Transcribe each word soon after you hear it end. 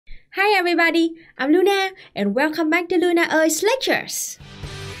Hi everybody, I'm Luna and welcome back to Luna Earth's Lectures.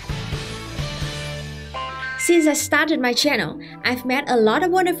 Since I started my channel, I've met a lot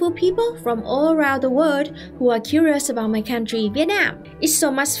of wonderful people from all around the world who are curious about my country, Vietnam. It's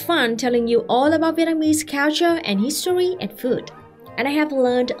so much fun telling you all about Vietnamese culture and history and food. And I have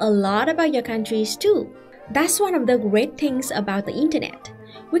learned a lot about your countries too. That's one of the great things about the internet.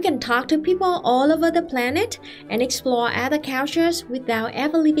 We can talk to people all over the planet and explore other cultures without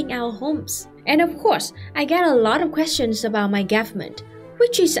ever leaving our homes. And of course, I get a lot of questions about my government,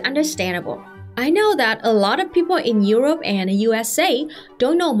 which is understandable. I know that a lot of people in Europe and the USA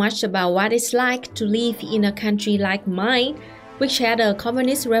don't know much about what it's like to live in a country like mine, which had a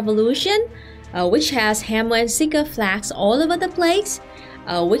communist revolution, which has hammer and sickle flags all over the place,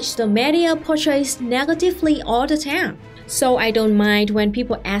 which the media portrays negatively all the time. So I don't mind when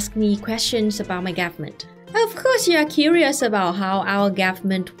people ask me questions about my government. Of course, you are curious about how our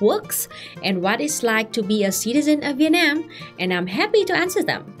government works and what it's like to be a citizen of Vietnam, and I'm happy to answer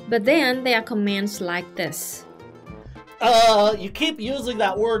them. But then there are comments like this. You keep using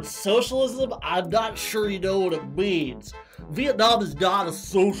that word socialism. I'm not sure you know what it means. Vietnam is not a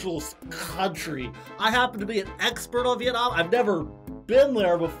socialist country. I happen to be an expert on Vietnam. I've never been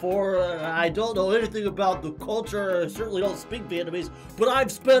there before. I don't know anything about the culture. I certainly don't speak Vietnamese, but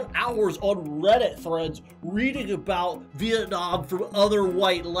I've spent hours on Reddit threads reading about Vietnam from other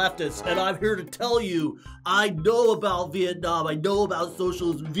white leftists, and I'm here to tell you, I know about Vietnam. I know about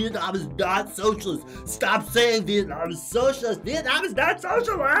socialism. Vietnam is not socialist. Stop saying Vietnam is socialist. Vietnam is not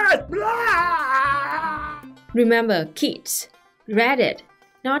socialist. Blah! Remember, kids, Reddit,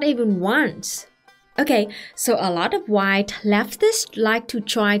 not even once. Okay, so a lot of white leftists like to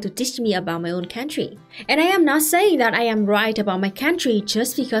try to teach me about my own country. And I am not saying that I am right about my country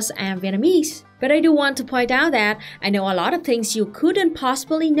just because I am Vietnamese. But I do want to point out that I know a lot of things you couldn't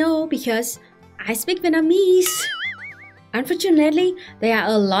possibly know because I speak Vietnamese. Unfortunately, there are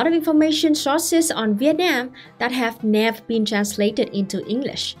a lot of information sources on Vietnam that have never been translated into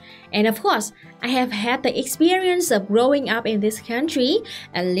English. And of course, I have had the experience of growing up in this country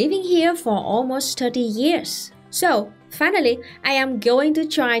and living here for almost 30 years. So, finally, I am going to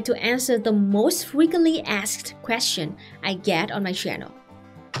try to answer the most frequently asked question I get on my channel.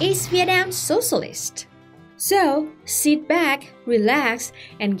 Is Vietnam socialist? So, sit back, relax,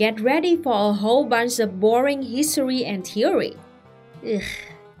 and get ready for a whole bunch of boring history and theory. Ugh.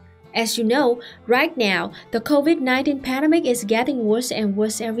 As you know, right now, the COVID-19 pandemic is getting worse and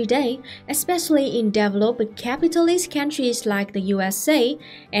worse every day, especially in developed capitalist countries like the USA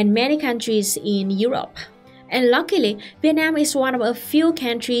and many countries in Europe. And luckily, Vietnam is one of a few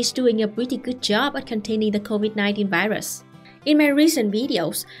countries doing a pretty good job at containing the COVID-19 virus. In my recent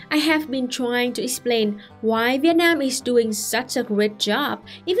videos, I have been trying to explain why Vietnam is doing such a great job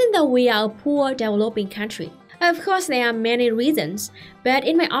even though we are a poor developing country. Of course, there are many reasons, but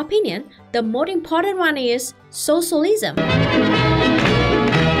in my opinion, the most important one is socialism.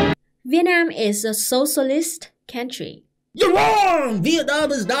 Vietnam is a socialist country. You're wrong!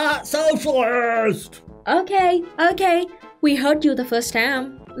 Vietnam is not socialist! Okay, we heard you the first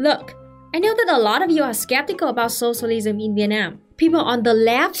time. Look, I know that a lot of you are skeptical about socialism in Vietnam. People on the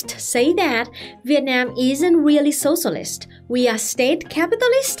left say that Vietnam isn't really socialist. We are state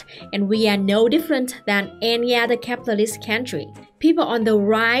capitalist and we are no different than any other capitalist country. People on the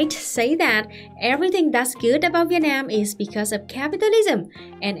right say that everything that's good about Vietnam is because of capitalism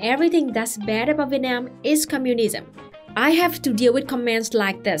and everything that's bad about Vietnam is communism. I have to deal with comments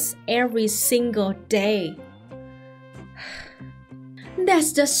like this every single day.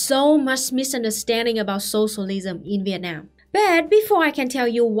 There's just so much misunderstanding about socialism in Vietnam. But before I can tell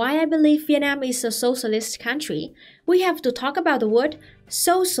you why I believe Vietnam is a socialist country, we have to talk about the word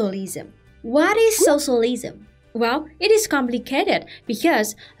socialism. What is socialism? Well, it is complicated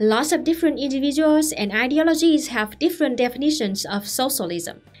because lots of different individuals and ideologies have different definitions of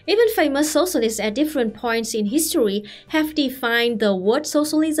socialism. Even famous socialists at different points in history have defined the word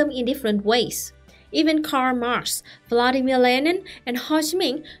socialism in different ways. Even Karl Marx, Vladimir Lenin, and Ho Chi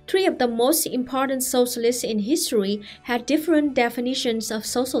Minh, three of the most important socialists in history, had different definitions of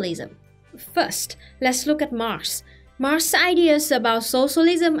socialism. First, let's look at Marx. Marx's ideas about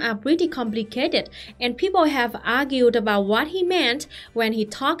socialism are pretty complicated, and people have argued about what he meant when he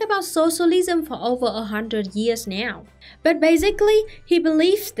talked about socialism for over 100 years now. But basically, he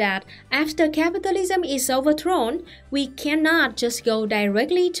believes that after capitalism is overthrown, we cannot just go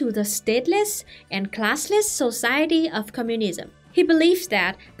directly to the stateless and classless society of communism. He believes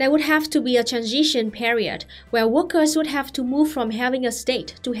that there would have to be a transition period where workers would have to move from having a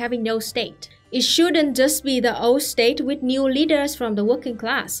state to having no state. It shouldn't just be the old state with new leaders from the working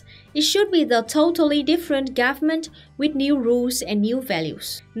class. It should be the totally different government with new rules and new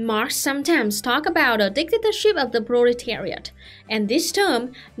values. Marx sometimes talks about a dictatorship of the proletariat, and this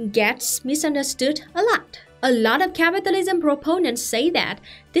term gets misunderstood a lot. A lot of capitalism proponents say that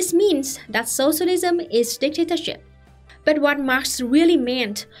this means that socialism is dictatorship. But what Marx really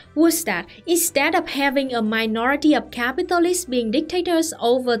meant was that instead of having a minority of capitalists being dictators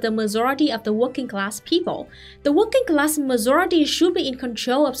over the majority of the working class people, the working class majority should be in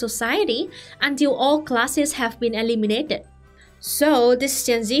control of society until all classes have been eliminated. So this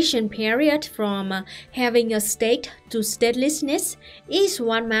transition period from having a state to statelessness is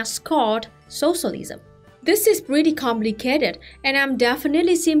what Marx called socialism. This is pretty complicated, and I'm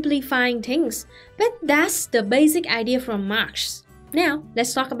definitely simplifying things, but that's the basic idea from Marx. Now,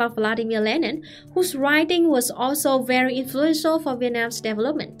 let's talk about Vladimir Lenin, whose writing was also very influential for Vietnam's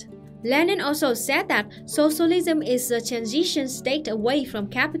development. Lenin also said that socialism is a transition state away from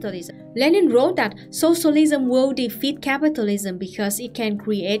capitalism. Lenin wrote that socialism will defeat capitalism because it can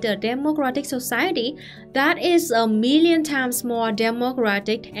create a democratic society that is 1,000,000 times more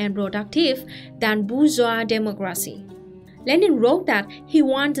democratic and productive than bourgeois democracy. Lenin wrote that he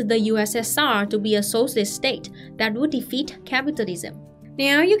wanted the USSR to be a socialist state that would defeat capitalism.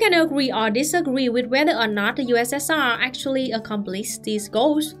 Now, you can agree or disagree with whether or not the USSR actually accomplished these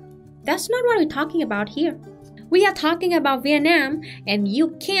goals. That's not what we're talking about here. We are talking about Vietnam, and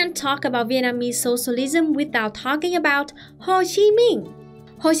you can't talk about Vietnamese socialism without talking about Ho Chi Minh.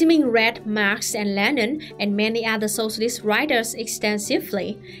 Ho Chi Minh read Marx and Lenin and many other socialist writers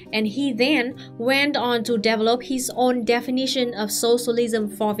extensively, and he then went on to develop his own definition of socialism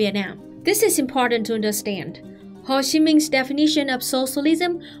for Vietnam. This is important to understand. Ho Chi Minh's definition of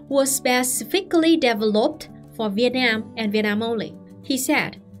socialism was specifically developed for Vietnam and Vietnam only. He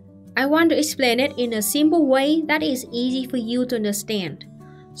said, I want to explain it in a simple way that is easy for you to understand.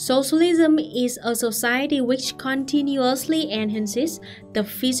 Socialism is a society which continuously enhances the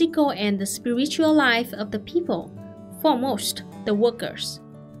physical and the spiritual life of the people, foremost, the workers.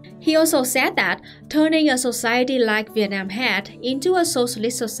 He also said that turning a society like Vietnam had into a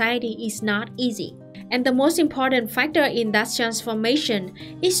socialist society is not easy. And the most important factor in that transformation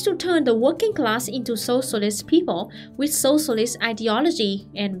is to turn the working class into socialist people with socialist ideology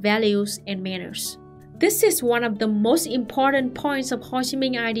and values and manners. This is one of the most important points of Ho Chi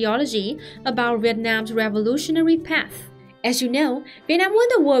Minh ideology about Vietnam's revolutionary path. As you know, Vietnam won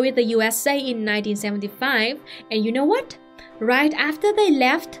the war with the USA in 1975, and you know what? Right after they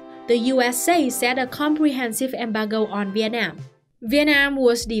left, the USA set a comprehensive embargo on Vietnam. Vietnam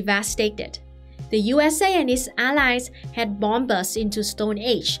was devastated. The USA and its allies had bombed us into Stone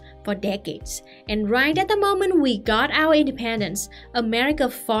Age for decades, and right at the moment we got our independence, America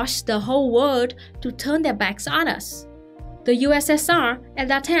forced the whole world to turn their backs on us. The USSR at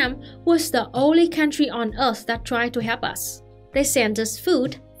that time was the only country on earth that tried to help us. They sent us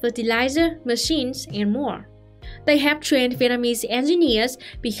food, fertilizer, machines, and more. They helped train Vietnamese engineers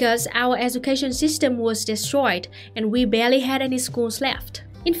because our education system was destroyed and we barely had any schools left.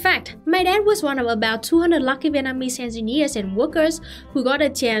 In fact, my dad was one of about 200 lucky Vietnamese engineers and workers who got a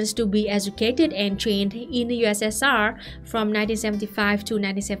chance to be educated and trained in the USSR from 1975 to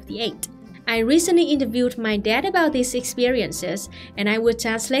 1978. I recently interviewed my dad about these experiences, and I will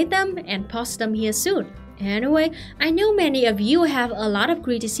translate them and post them here soon. Anyway, I know many of you have a lot of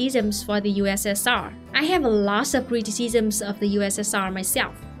criticisms for the USSR. I have lots of criticisms of the USSR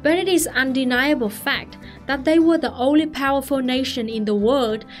myself. But it is undeniable fact that they were the only powerful nation in the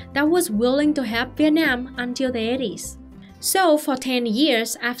world that was willing to help Vietnam until the 80s. So for 10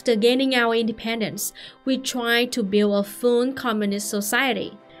 years after gaining our independence, we tried to build a full communist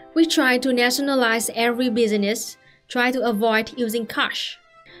society. We tried to nationalize every business, tried to avoid using cash.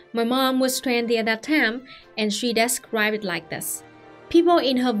 My mom was 20 at that time, and she described it like this. People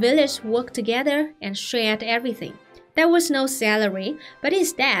in her village worked together and shared everything. There was no salary, but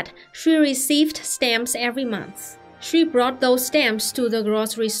instead, she received stamps every month. She brought those stamps to the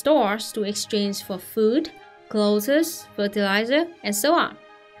grocery stores to exchange for food, clothes, fertilizer, and so on.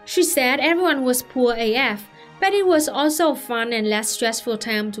 She said everyone was poor AF, but it was also a fun and less stressful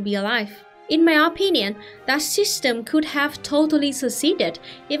time to be alive. In my opinion, that system could have totally succeeded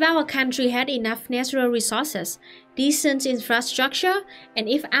if our country had enough natural resources, decent infrastructure, and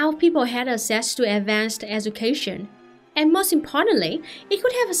if our people had access to advanced education. And most importantly, it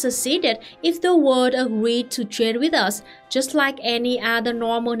could have succeeded if the world agreed to trade with us just like any other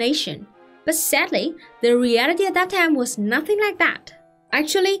normal nation. But sadly, the reality at that time was nothing like that.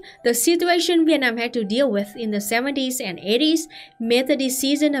 Actually, the situation Vietnam had to deal with in the 70s and 80s made the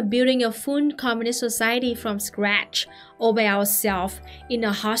decision of building a full communist society from scratch all by ourselves in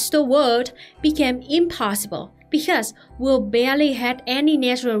a hostile world became impossible because we barely had any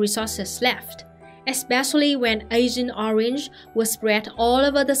natural resources left, especially when Agent Orange was spread all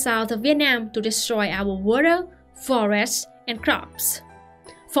over the south of Vietnam to destroy our water, forests, and crops.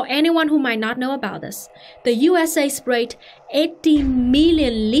 For anyone who might not know about this, the USA sprayed 80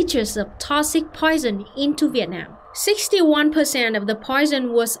 million liters of toxic poison into Vietnam. 61% of the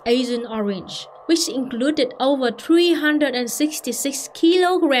poison was Agent Orange, which included over 366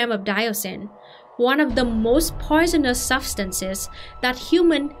 kilograms of dioxin, one of the most poisonous substances that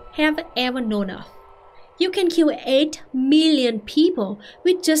humans have ever known of. You can kill 8 million people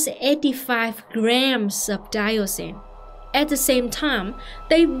with just 85 grams of dioxin. At the same time,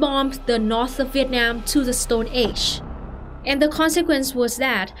 they bombed the north of Vietnam to the Stone Age. And the consequence was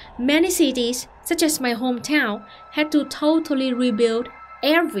that many cities, such as my hometown, had to totally rebuild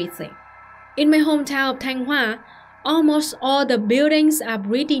everything. In my hometown of Thanh Hoa, almost all the buildings are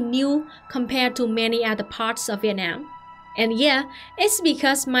pretty new compared to many other parts of Vietnam. And yeah, it's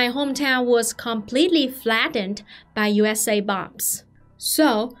because my hometown was completely flattened by USA bombs.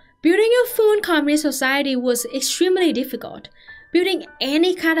 So, building a full communist society was extremely difficult. Building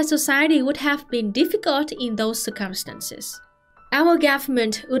any kind of society would have been difficult in those circumstances. Our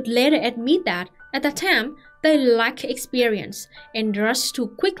government would later admit that, at that time, they lacked experience and rushed too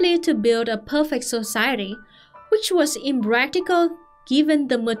quickly to build a perfect society, which was impractical given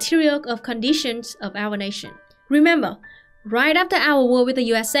the material conditions of our nation. Remember, right after our war with the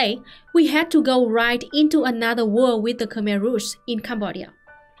USA, we had to go right into another war with the Khmer Rouge in Cambodia.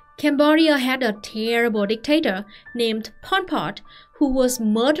 Cambodia had a terrible dictator named Pol Pot who was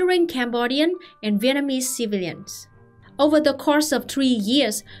murdering Cambodian and Vietnamese civilians. Over the course of 3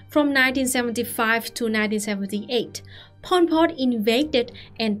 years, from 1975 to 1978, Pol Pot invaded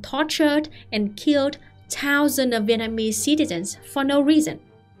and tortured and killed thousands of Vietnamese citizens for no reason.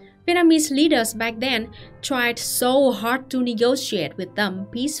 Vietnamese leaders back then tried so hard to negotiate with them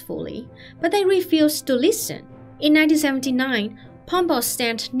peacefully, but they refused to listen. In 1979, Pol Pot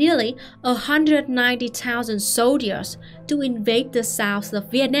sent nearly 190,000 soldiers to invade the south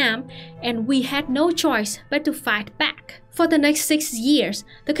of Vietnam, and we had no choice but to fight back. For the next 6 years,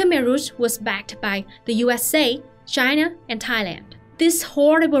 the Khmer Rouge was backed by the USA, China, and Thailand. This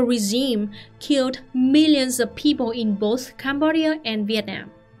horrible regime killed millions of people in both Cambodia and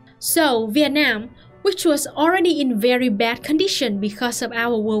Vietnam. So, Vietnam, which was already in very bad condition because of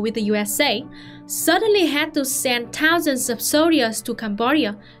our war with the USA, suddenly had to send thousands of soldiers to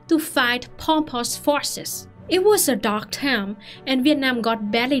Cambodia to fight Pol Pot's forces. It was a dark time, and Vietnam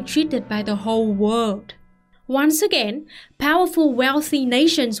got badly treated by the whole world. Once again, powerful, wealthy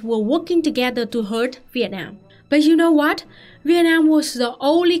nations were working together to hurt Vietnam. But you know what? Vietnam was the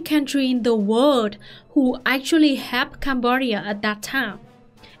only country in the world who actually helped Cambodia at that time.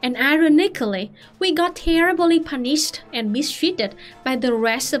 And ironically, we got terribly punished and mistreated by the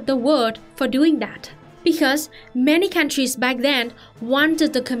rest of the world for doing that. Because many countries back then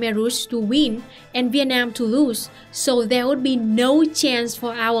wanted the Khmer Rouge to win and Vietnam to lose, so there would be no chance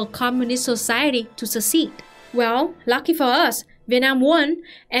for our communist society to succeed. Well, lucky for us, Vietnam won,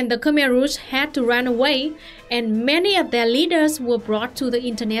 and the Khmer Rouge had to run away, and many of their leaders were brought to the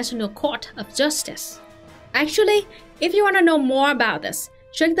International Court of Justice. Actually, if you want to know more about this,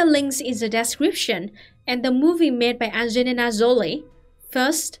 check the links in the description and the movie made by Angelina Jolie,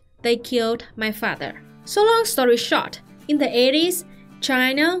 First They Killed My Father. So long story short, in the 80s,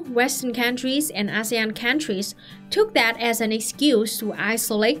 China, Western countries, and ASEAN countries took that as an excuse to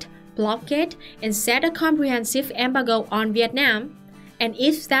isolate, blockade, and set a comprehensive embargo on Vietnam. And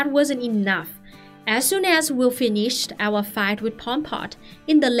if that wasn't enough, as soon as we finished our fight with Pol Pot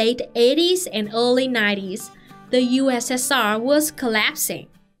in the late 80s and early 90s, the USSR was collapsing.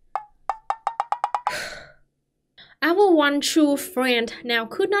 Our one true friend now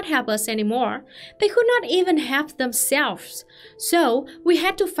could not help us anymore. They could not even help themselves. So we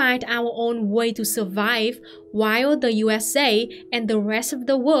had to find our own way to survive while the USA and the rest of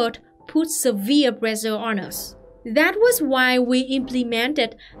the world put severe pressure on us. That was why we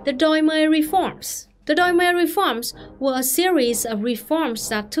implemented the Doi My reforms. The Doi My reforms were a series of reforms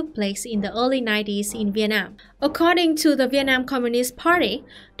that took place in the early 90s in Vietnam. According to the Vietnam Communist Party,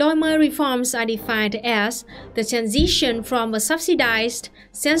 Doi My reforms are defined as the transition from a subsidized,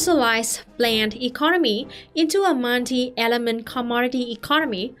 centralized planned economy into a multi-element commodity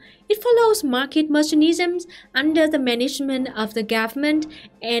economy. It follows market mechanisms under the management of the government,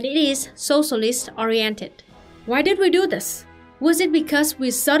 and it is socialist-oriented. Why did we do this? Was it because we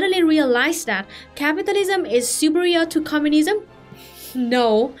suddenly realized that capitalism is superior to communism?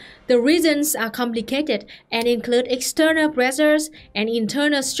 No, the reasons are complicated and include external pressures and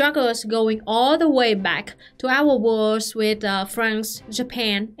internal struggles going all the way back to our wars with France,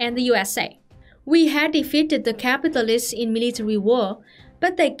 Japan, and the USA. We had defeated the capitalists in military war,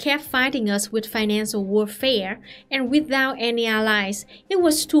 but they kept fighting us with financial warfare, and without any allies, it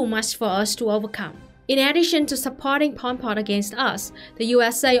was too much for us to overcome. In addition to supporting Pol Pot against us, the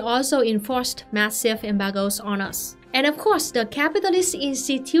USA also enforced massive embargoes on us. And of course, the capitalist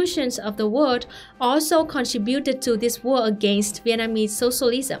institutions of the world also contributed to this war against Vietnamese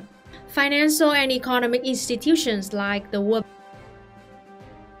socialism. Financial and economic institutions like the World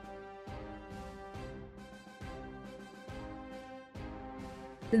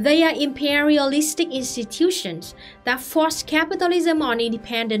They are imperialistic institutions that force capitalism on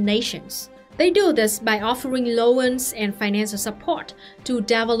independent nations. They do this by offering loans and financial support to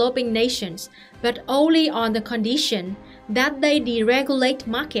developing nations, but only on the condition that they deregulate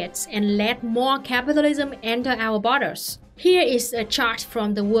markets and let more capitalism enter our borders. Here is a chart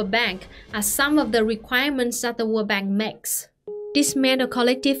from the World Bank as some of the requirements that the World Bank makes. Dismantle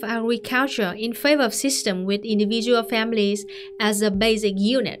collective agriculture in favor of system with individual families as a basic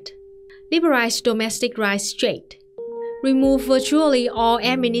unit. Liberalize domestic rights trade. Remove virtually all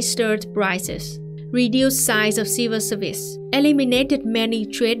administered prices. Reduce size of civil service. Eliminated many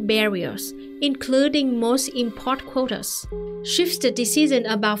trade barriers, including most import quotas. Shifted decision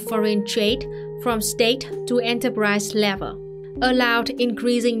about foreign trade from state to enterprise level. Allowed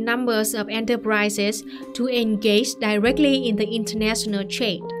increasing numbers of enterprises to engage directly in the international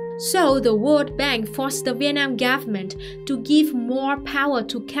trade. So the World Bank forced the Vietnam government to give more power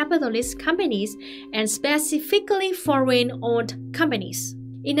to capitalist companies and specifically foreign-owned companies.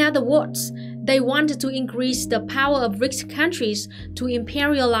 In other words, they wanted to increase the power of rich countries to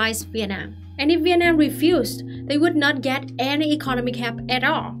imperialize Vietnam. And if Vietnam refused, they would not get any economic help at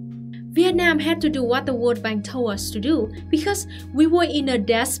all. Vietnam had to do what the World Bank told us to do because we were in a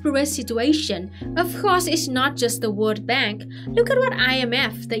desperate situation. Of course, it's not just the World Bank. Look at what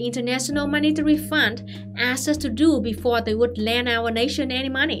IMF, the International Monetary Fund, asked us to do before they would lend our nation any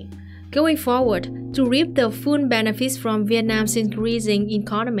money. Going forward, to reap the full benefits from Vietnam's increasing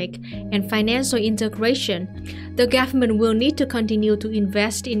economic and financial integration, the government will need to continue to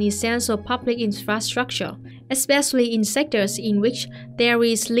invest in essential public infrastructure, especially in sectors in which there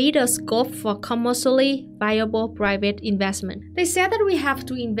is little scope for commercially viable private investment. They said that we have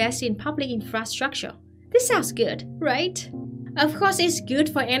to invest in public infrastructure. This sounds good, right? Of course, it's good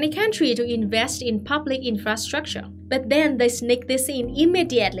for any country to invest in public infrastructure, but then they sneak this in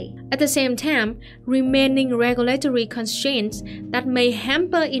immediately. At the same time, remaining regulatory constraints that may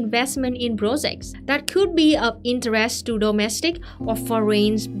hamper investment in projects that could be of interest to domestic or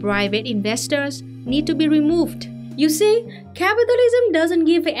foreign private investors need to be removed. You see, capitalism doesn't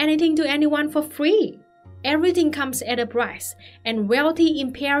give anything to anyone for free. Everything comes at a price, and wealthy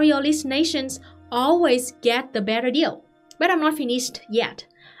imperialist nations always get the better deal. But I'm not finished yet.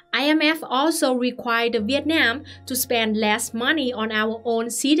 IMF also required Vietnam to spend less money on our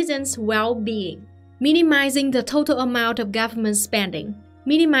own citizens' well-being, minimizing the total amount of government spending,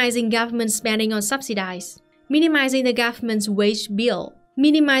 minimizing government spending on subsidies, minimizing the government's wage bill,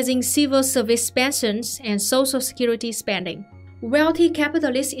 minimizing civil service pensions and social security spending. Wealthy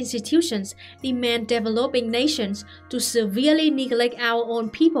capitalist institutions demand developing nations to severely neglect our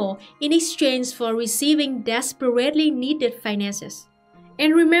own people in exchange for receiving desperately needed finances.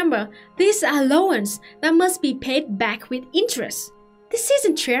 And remember, these are loans that must be paid back with interest. This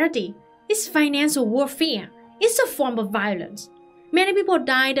isn't charity, it's financial warfare. It's a form of violence. Many people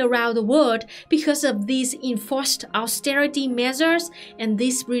died around the world because of these enforced austerity measures and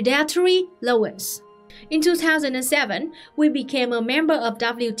these predatory loans. In 2007, we became a member of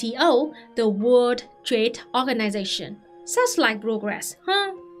WTO, the World Trade Organization. Sounds like progress,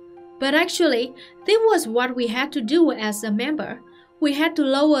 huh? But actually, this was what we had to do as a member. We had to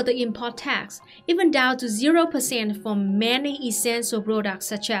lower the import tax, even down to 0% for many essential products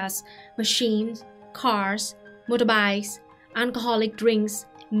such as machines, cars, motorbikes, alcoholic drinks,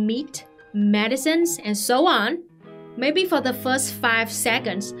 meat, medicines, and so on. Maybe for the first 5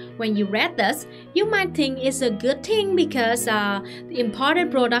 seconds when you read this, you might think it's a good thing because the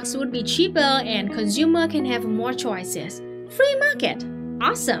imported products would be cheaper and consumer can have more choices. Free market.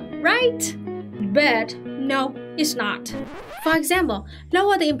 Awesome, right? But no, it's not. For example,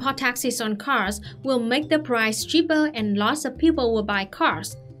 lower the import taxes on cars will make the price cheaper and lots of people will buy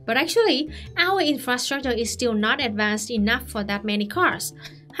cars. But actually, our infrastructure is still not advanced enough for that many cars.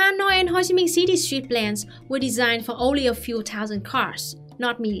 Hanoi and Ho Chi Minh City street plans were designed for only a few thousand cars,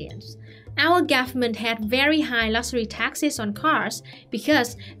 not millions. Our government had very high luxury taxes on cars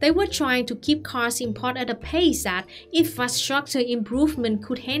because they were trying to keep cars imported at a pace that infrastructure improvement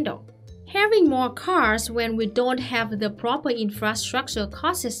could handle. Having more cars when we don't have the proper infrastructure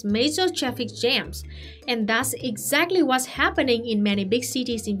causes major traffic jams, and that's exactly what's happening in many big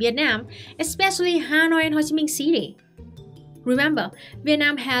cities in Vietnam, especially Hanoi and Ho Chi Minh City. Remember,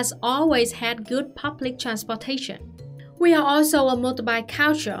 Vietnam has always had good public transportation. We are also a motorbike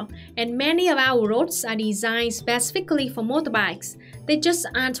culture, and many of our roads are designed specifically for motorbikes. They just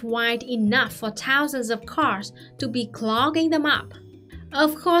aren't wide enough for thousands of cars to be clogging them up.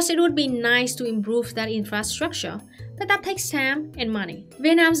 Of course, it would be nice to improve that infrastructure, but that takes time and money.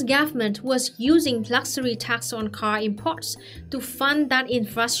 Vietnam's government was using luxury tax on car imports to fund that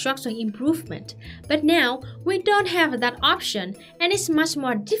infrastructure improvement, but now we don't have that option and it's much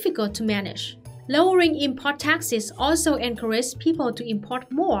more difficult to manage. Lowering import taxes also encourages people to import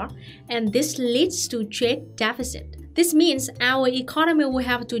more, and this leads to trade deficit. This means our economy will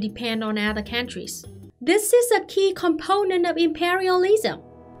have to depend on other countries. This is a key component of imperialism,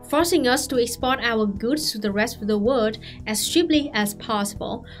 forcing us to export our goods to the rest of the world as cheaply as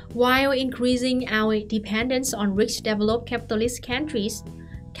possible, while increasing our dependence on rich developed capitalist countries.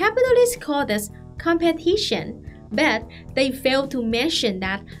 Capitalists call this competition, but they fail to mention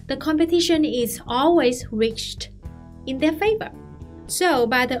that the competition is always reached in their favor. So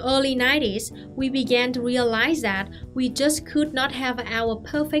by the early 90s, we began to realize that we just could not have our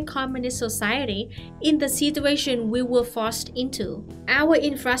perfect communist society in the situation we were forced into. Our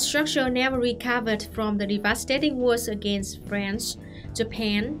infrastructure never recovered from the devastating wars against France,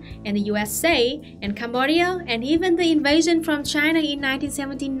 Japan, and the USA, and Cambodia, and even the invasion from China in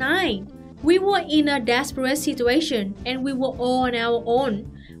 1979. We were in a desperate situation and we were all on our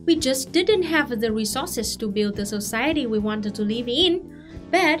own. We just didn't have the resources to build the society we wanted to live in.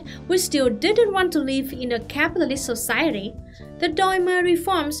 But we still didn't want to live in a capitalist society. The Doi Moi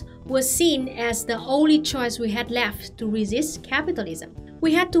reforms were seen as the only choice we had left to resist capitalism.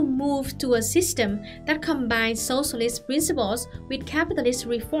 We had to move to a system that combines socialist principles with capitalist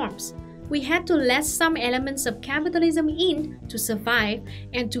reforms. We had to let some elements of capitalism in to survive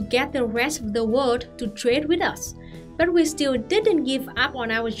and to get the rest of the world to trade with us. But we still didn't give up on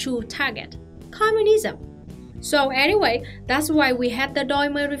our true target, communism. So anyway, that's why we had the Doi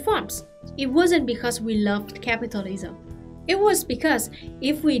Moi reforms. It wasn't because we loved capitalism. It was because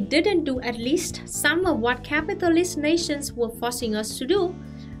if we didn't do at least some of what capitalist nations were forcing us to do,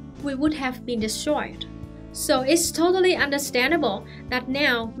 we would have been destroyed. So it's totally understandable that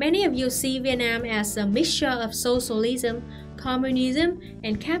now many of you see Vietnam as a mixture of socialism, communism,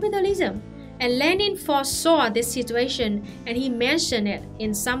 and capitalism. And Lenin foresaw this situation and he mentioned it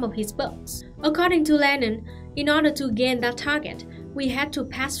in some of his books. According to Lenin, in order to gain that target, we had to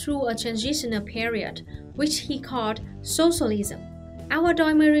pass through a transitional period, which he called socialism. Our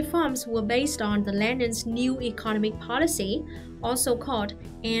Doi Moi reforms were based on the Lenin's new economic policy, also called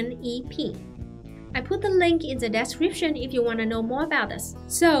NEP. I put the link in the description if you want to know more about this.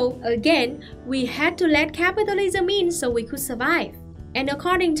 So again, we had to let capitalism in so we could survive. And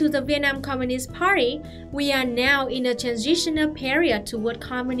according to the Vietnam Communist Party, we are now in a transitional period toward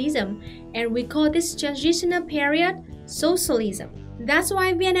communism, and we call this transitional period socialism. That's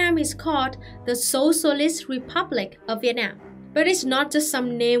why Vietnam is called the Socialist Republic of Vietnam. But it's not just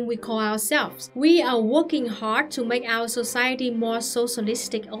some name we call ourselves. We are working hard to make our society more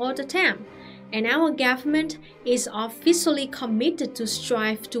socialistic all the time. And our government is officially committed to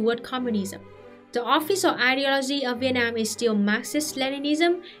strive toward communism. The official ideology of Vietnam is still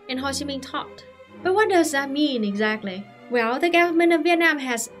Marxist-Leninism and Ho Chi Minh thought. But what does that mean exactly? Well, the government of Vietnam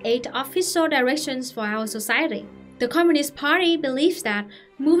has 8 official directions for our society. The Communist Party believes that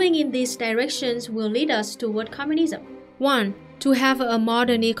moving in these directions will lead us toward communism. 1. To have a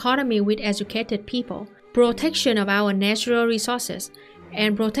modern economy with educated people, protection of our natural resources,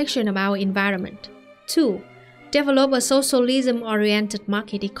 and protection of our environment. 2. Develop a socialism-oriented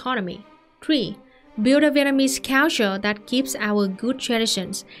market economy. 3. Build a Vietnamese culture that keeps our good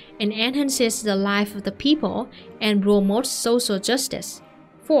traditions and enhances the life of the people and promotes social justice.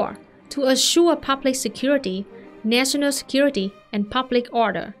 4. To assure public security, national security, and public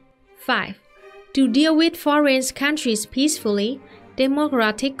order. 5. To deal with foreign countries peacefully,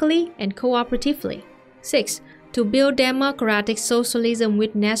 democratically, and cooperatively. 6. To build democratic socialism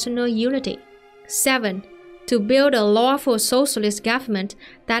with national unity. 7. To build a lawful socialist government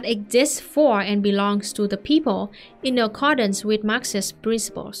that exists for and belongs to the people in accordance with Marxist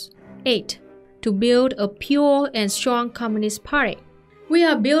principles. 8. To build a pure and strong communist party. We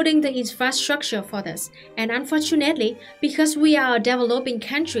are building the infrastructure for this, and unfortunately, because we are a developing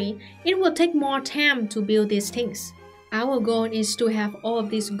country, it will take more time to build these things. Our goal is to have all of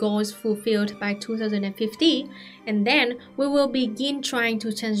these goals fulfilled by 2050, and then we will begin trying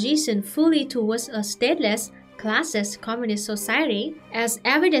to transition fully towards a stateless, classless communist society. As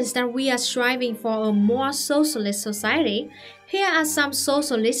evidence that we are striving for a more socialist society, here are some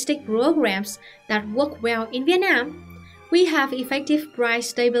socialistic programs that work well in Vietnam. We have effective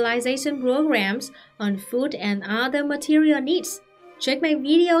price stabilization programs on food and other material needs. Check my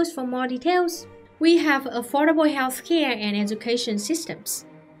videos for more details. We have affordable healthcare and education systems.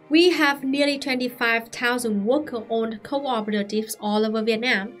 We have nearly 25,000 worker-owned cooperatives all over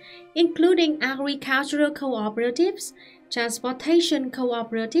Vietnam, including agricultural cooperatives, transportation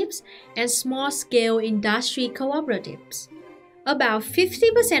cooperatives, and small-scale industry cooperatives. About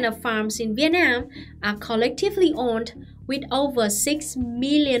 50% of farms in Vietnam are collectively owned, with over 6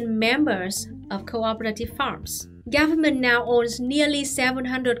 million members of cooperative farms. Government now owns nearly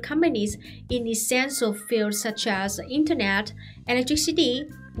 700 companies in essential fields such as internet, electricity,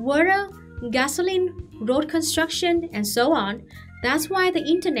 water, gasoline, road construction, and so on. That's why the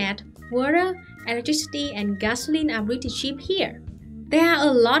internet, water, electricity, and gasoline are pretty cheap here. There are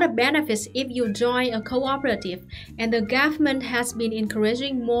a lot of benefits if you join a cooperative, and the government has been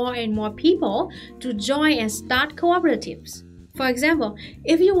encouraging more and more people to join and start cooperatives. For example,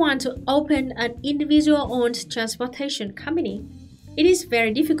 if you want to open an individual-owned transportation company, it is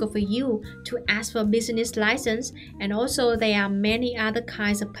very difficult for you to ask for a business license, and also there are many other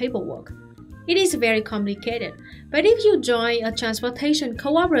kinds of paperwork. It is very complicated, but if you join a transportation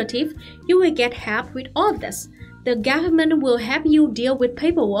cooperative, you will get help with all of this. The government will help you deal with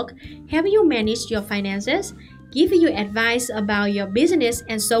paperwork, help you manage your finances, give you advice about your business,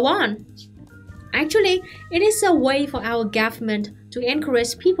 and so on. Actually, it is a way for our government to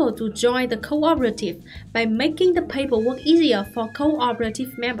encourage people to join the cooperative by making the paperwork easier for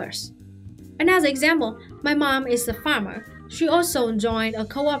cooperative members. Another example, my mom is a farmer. She also joined a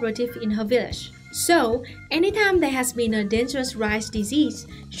cooperative in her village. So, anytime there has been a dangerous rice disease,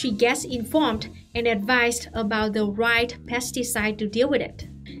 she gets informed and advised about the right pesticide to deal with it.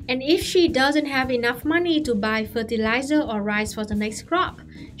 And if she doesn't have enough money to buy fertilizer or rice for the next crop,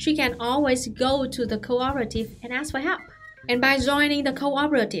 she can always go to the cooperative and ask for help. And by joining the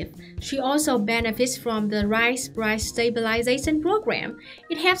cooperative, she also benefits from the rice price stabilization program.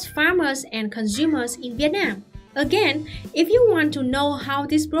 It helps farmers and consumers in Vietnam. Again, if you want to know how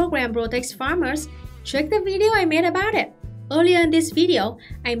this program protects farmers, check the video I made about it. Earlier in this video,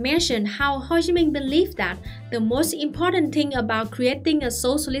 I mentioned how Ho Chi Minh believed that the most important thing about creating a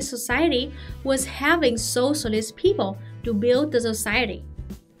socialist society was having socialist people to build the society.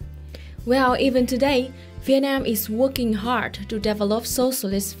 Well, even today, Vietnam is working hard to develop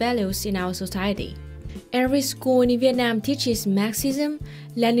socialist values in our society. Every school in Vietnam teaches Marxism,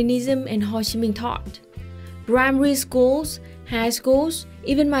 Leninism, and Ho Chi Minh thought. Primary schools, high schools,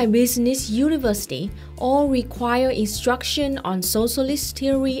 even my business university all require instruction on socialist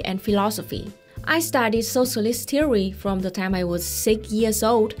theory and philosophy. I studied socialist theory from the time I was 6 years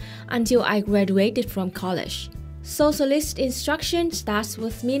old until I graduated from college. Socialist instruction starts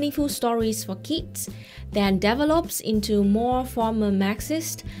with meaningful stories for kids, then develops into more formal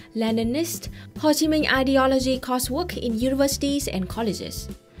Marxist, Leninist, Ho Chi Minh ideology coursework in universities and colleges.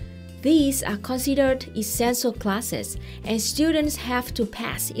 These are considered essential classes, and students have to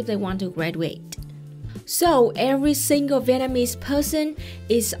pass if they want to graduate. So, every single Vietnamese person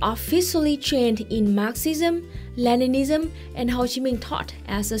is officially trained in Marxism, Leninism, and Ho Chi Minh thought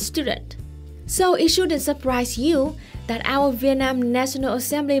as a student. So, it shouldn't surprise you that our Vietnam National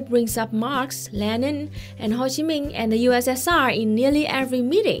Assembly brings up Marx, Lenin, and Ho Chi Minh and the USSR in nearly every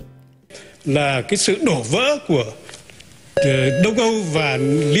meeting. Là cái sự đổ vỡ của Đông Âu và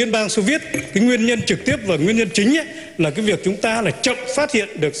Liên bang Xô Viết, cái nguyên nhân trực tiếp và nguyên nhân chính ấy, là cái việc chúng ta là chậm phát hiện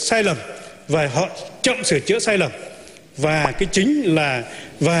được sai lầm và họ chậm sửa chữa sai lầm, và cái chính là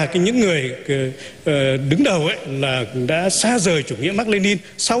những người đứng đầu ấy là đã xa rời chủ nghĩa Mác Lênin,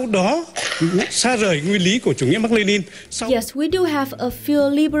 sau đó xa rời nguyên lý của chủ nghĩa Mác Lênin. Yes, we do have a few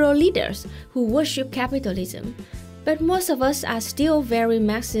liberal leaders who worship capitalism, but most of us are still very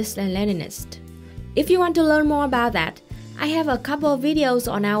Marxist and Leninist. If you want to learn more about that, I have a couple of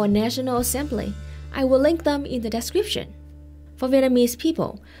videos on our National Assembly. I will link them in the description. For Vietnamese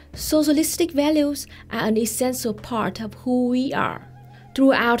people, socialistic values are an essential part of who we are.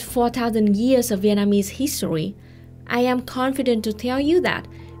 Throughout 4,000 years of Vietnamese history, I am confident to tell you that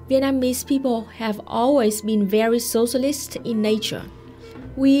Vietnamese people have always been very socialist in nature.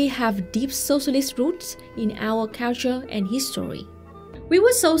 We have deep socialist roots in our culture and history. We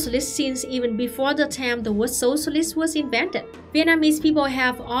were socialists since even before the time the word socialist was invented. Vietnamese people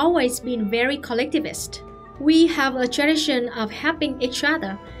have always been very collectivist. We have a tradition of helping each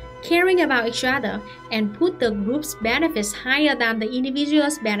other, caring about each other, and put the group's benefits higher than the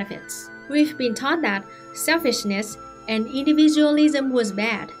individual's benefits. We've been taught that selfishness and individualism was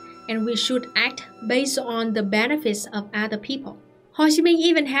bad, and we should act based on the benefits of other people. Ho Chi Minh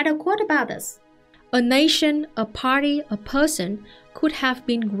even had a quote about this. A nation, a party, a person could have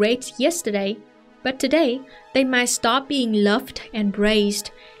been great yesterday, but today they might stop being loved and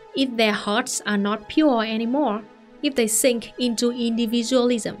praised if their hearts are not pure anymore, if they sink into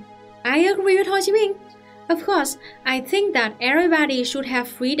individualism. I agree with Ho Chi Minh. Of course, I think that everybody should have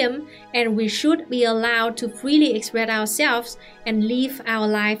freedom and we should be allowed to freely express ourselves and live our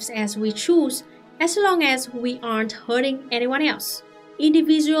lives as we choose, as long as we aren't hurting anyone else.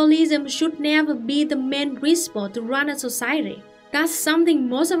 Individualism should never be the main principle to run a society. That's something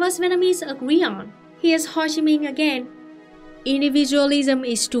most of us Vietnamese agree on. Here's Ho Chi Minh again. Individualism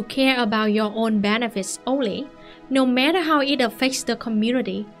is to care about your own benefits only, no matter how it affects the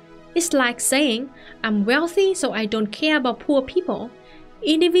community. It's like saying, I'm wealthy so I don't care about poor people.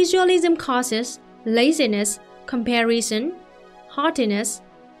 Individualism causes laziness, comparison, haughtiness,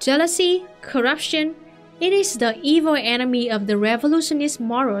 jealousy, corruption. It is the evil enemy of the revolutionist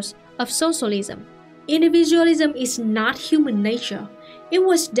morals of socialism. Individualism is not human nature. It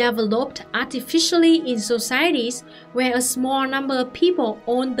was developed artificially in societies where a small number of people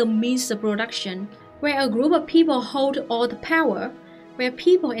own the means of production, where a group of people hold all the power, where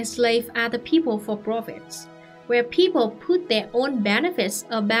people enslave other people for profits, where people put their own benefits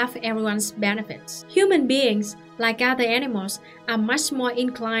above everyone's benefits. Human beings, like other animals, are much more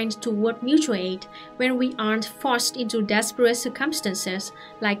inclined toward mutual aid when we aren't forced into desperate circumstances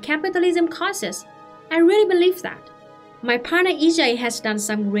like capitalism causes. I really believe that. My partner EJ has done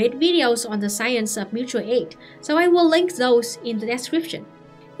some great videos on the science of mutual aid, so I will link those in the description.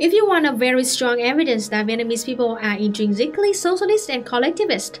 If you want a very strong evidence that Vietnamese people are intrinsically socialist and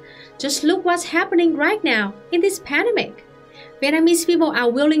collectivist, just look what's happening right now in this pandemic. Vietnamese people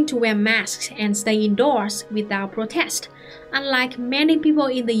are willing to wear masks and stay indoors without protest, unlike many people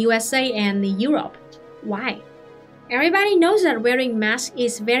in the USA and Europe. Why? Everybody knows that wearing masks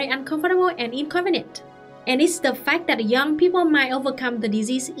is very uncomfortable and inconvenient. And it's the fact that young people might overcome the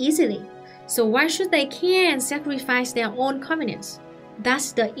disease easily. So why should they care and sacrifice their own convenience?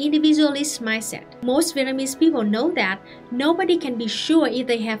 That's the individualist mindset. Most Vietnamese people know that nobody can be sure if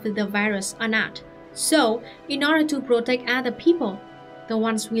they have the virus or not. So, in order to protect other people, the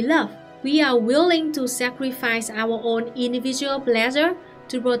ones we love, we are willing to sacrifice our own individual pleasure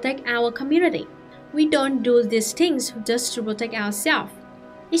to protect our community. We don't do these things just to protect ourselves.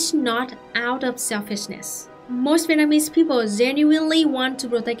 It's not out of selfishness. Most Vietnamese people genuinely want to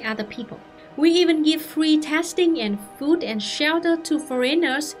protect other people. We even give free testing and food and shelter to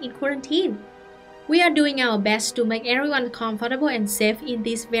foreigners in quarantine. We are doing our best to make everyone comfortable and safe in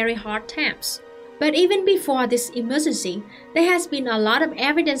these very hard times. But even before this emergency, there has been a lot of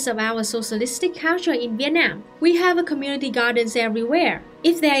evidence of our socialistic culture in Vietnam. We have community gardens everywhere.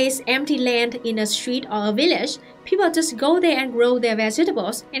 If there is empty land in a street or a village, people just go there and grow their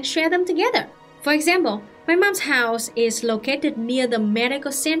vegetables and share them together. For example, my mom's house is located near the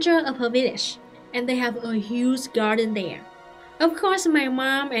medical center of her village, and they have a huge garden there. Of course, my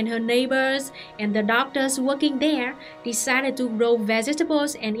mom and her neighbors and the doctors working there decided to grow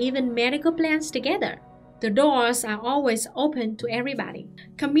vegetables and even medical plants together. The doors are always open to everybody.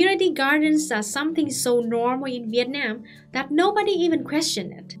 Community gardens are something so normal in Vietnam that nobody even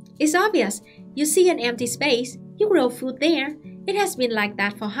questioned it. It's obvious. You see an empty space, you grow food there. It has been like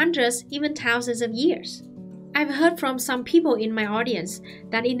that for hundreds, even thousands of years. I've heard from some people in my audience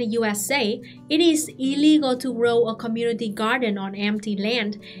that in the USA, it is illegal to grow a community garden on empty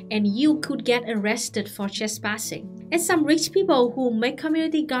land and you could get arrested for trespassing. And some rich people who make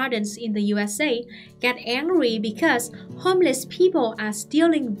community gardens in the USA get angry because homeless people are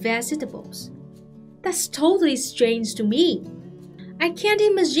stealing vegetables. That's totally strange to me. I can't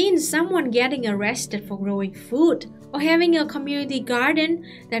imagine someone getting arrested for growing food or having a community garden,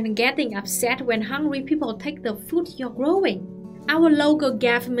 then getting upset when hungry people take the food you're growing. Our local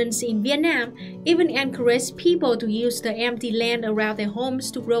governments in Vietnam even encourage people to use the empty land around their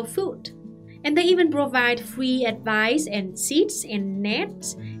homes to grow food. And they even provide free advice and seeds and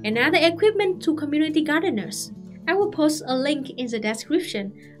nets and other equipment to community gardeners. I will post a link in the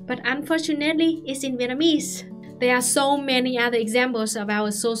description, but unfortunately it's in Vietnamese. There are so many other examples of our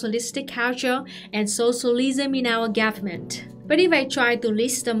socialistic culture and socialism in our government. But if I try to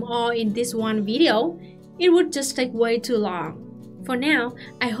list them all in this one video, it would just take way too long. For now,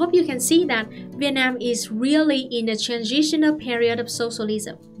 I hope you can see that Vietnam is really in the transitional period of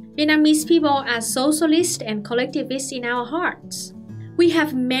socialism. Vietnamese people are socialist and collectivist in our hearts. We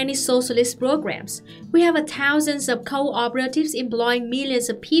have many socialist programs. We have thousands of cooperatives employing millions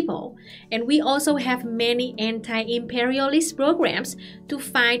of people, and we also have many anti-imperialist programs to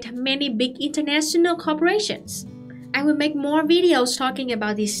fight many big international corporations. I will make more videos talking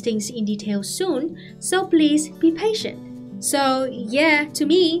about these things in detail soon, so please be patient. So yeah, to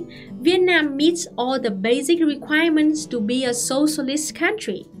me, Vietnam meets all the basic requirements to be a socialist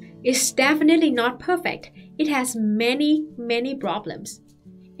country. It's definitely not perfect. It has many problems.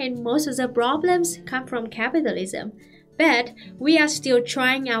 And most of the problems come from capitalism. But we are still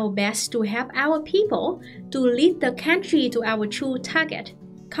trying our best to help our people to lead the country to our true target,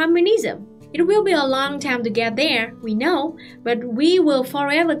 communism. It will be a long time to get there, we know, but we will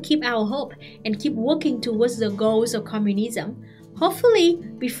forever keep our hope and keep working towards the goals of communism, hopefully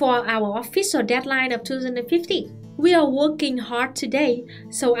before our official deadline of 2050. We are working hard today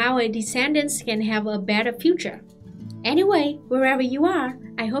so our descendants can have a better future. Anyway, wherever you are,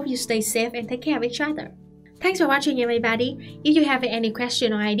 I hope you stay safe and take care of each other. Thanks for watching, everybody. If you have any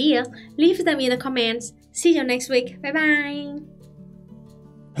question or idea, leave them in the comments. See you next week. Bye bye.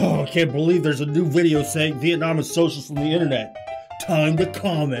 Oh, I can't believe there's a new video saying Vietnam is socialist from the internet. Time to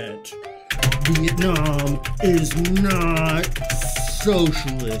comment. Vietnam is not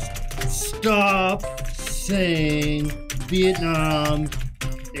socialist. Stop saying Vietnam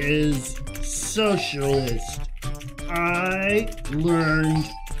is socialist. I learned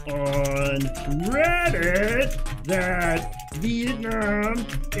on Reddit that Vietnam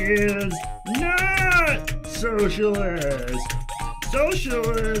is not socialist.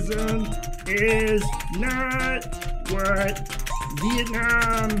 Socialism is not what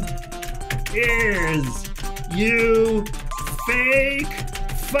Vietnam is. You fake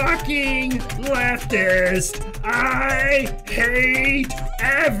fucking leftist. I hate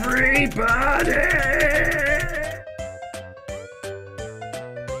everybody.